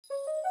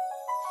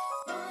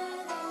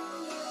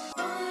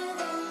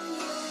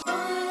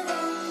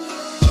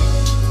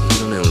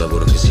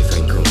lavoro che si fa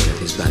in coppia,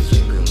 ti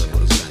sbagli.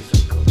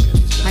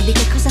 Ma di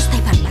che cosa stai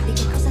parlando?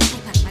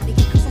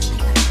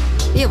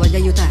 Io voglio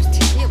aiutarti.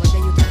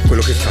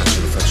 Quello che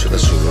faccio lo faccio da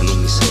solo, non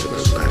mi serve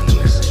un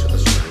partner.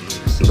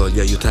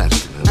 Voglio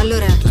aiutarti.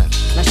 Allora,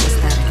 lascia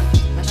stare.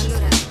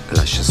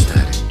 Lascia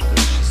stare.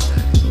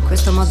 In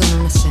questo modo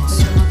non ha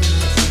senso.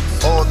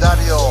 Oh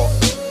Dario, ho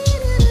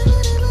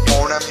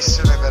una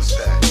missione per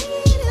te.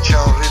 C'è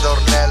un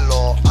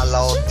ritornello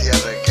alla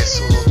OTR che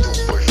solo tu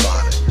puoi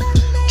fare.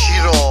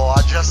 Ciro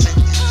ha già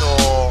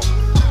sentito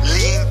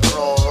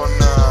l'intro con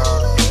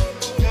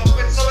un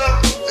pezzo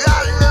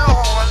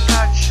no,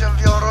 mannaggia,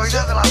 vi ho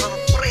rovinato la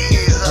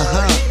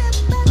sorpresa.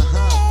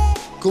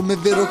 Com'è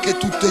vero che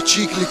tutto è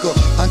ciclico,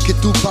 anche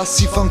tu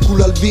passi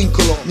fanculo al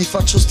vincolo. Mi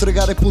faccio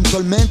stregare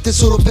puntualmente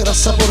solo per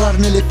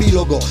assaporarne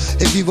l'epilogo.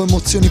 E vivo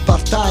emozioni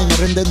part-time,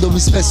 rendendomi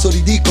spesso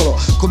ridicolo.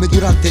 Come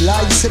durante i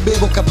live se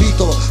bevo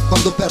capitolo.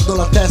 Quando perdo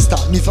la testa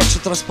mi faccio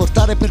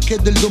trasportare perché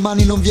del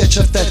domani non vi è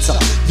certezza.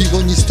 Vivo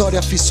ogni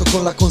storia fisso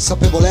con la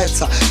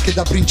consapevolezza che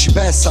da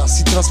principessa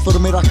si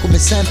trasformerà come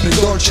sempre in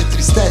dolce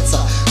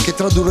tristezza, che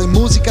tradurrò in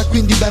musica,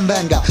 quindi ben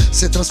venga.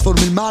 Se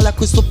trasformo il male a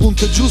questo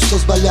punto è giusto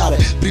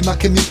sbagliare, prima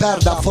che mi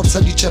perda a forza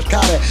di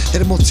cercare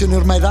emozioni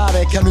ormai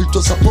rare che hanno il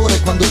tuo sapore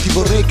quando ti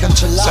vorrei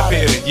cancellare.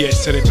 Sapere di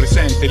essere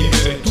presente,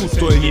 vivere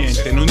tutto e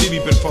niente. Non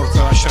devi per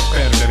forza lasciar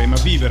perdere, ma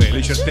vivere.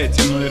 Le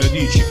certezze hanno le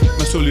radici,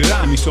 ma solo i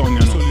rami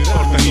sognano.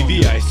 Portami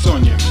via e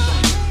sognami.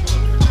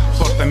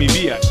 Portami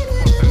via,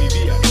 portami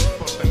via,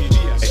 portami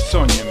via e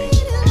sognami.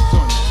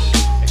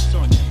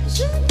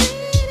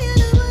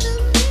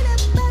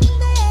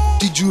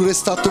 Ti giuro è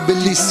stato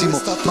bellissimo,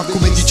 ma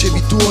come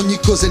dicevi tu ogni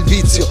cosa è il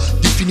vizio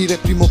di finire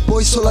prima o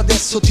poi, solo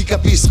adesso ti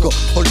capisco.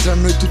 Oltre a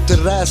noi tutto il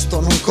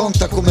resto non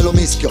conta come lo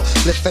mischio.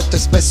 L'effetto è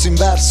spesso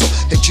inverso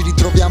e ci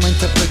ritroviamo a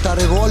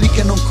interpretare ruoli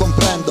che non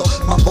comprendo.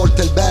 Ma a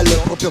volte il bello è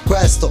proprio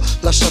questo,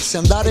 lasciarsi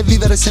andare e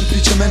vivere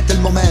semplicemente il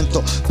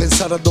momento.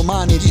 Pensare a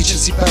domani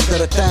dicesi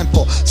perdere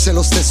tempo, se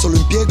lo stesso lo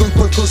impiego in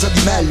qualcosa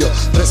di meglio.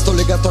 Resto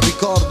legato al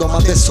ricordo ma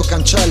adesso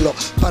cancello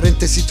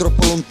parentesi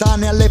troppo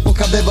lontane,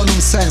 all'epoca avevano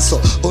un senso.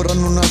 Ora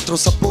hanno un altro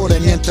sapore,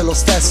 niente lo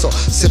stesso,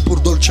 seppur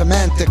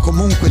dolcemente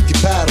comunque ti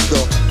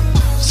perdo.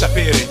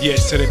 Sapere di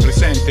essere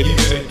presente,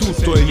 vivere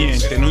tutto e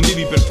niente. Non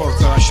devi per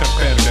forza lasciar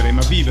perdere,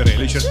 ma vivere.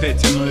 Le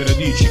certezze hanno le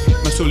radici,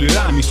 ma solo i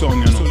rami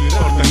sognano.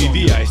 Portami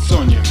via e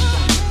sognami.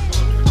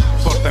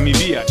 Portami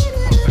via,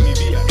 portami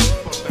via,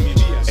 portami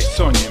via e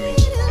sognami.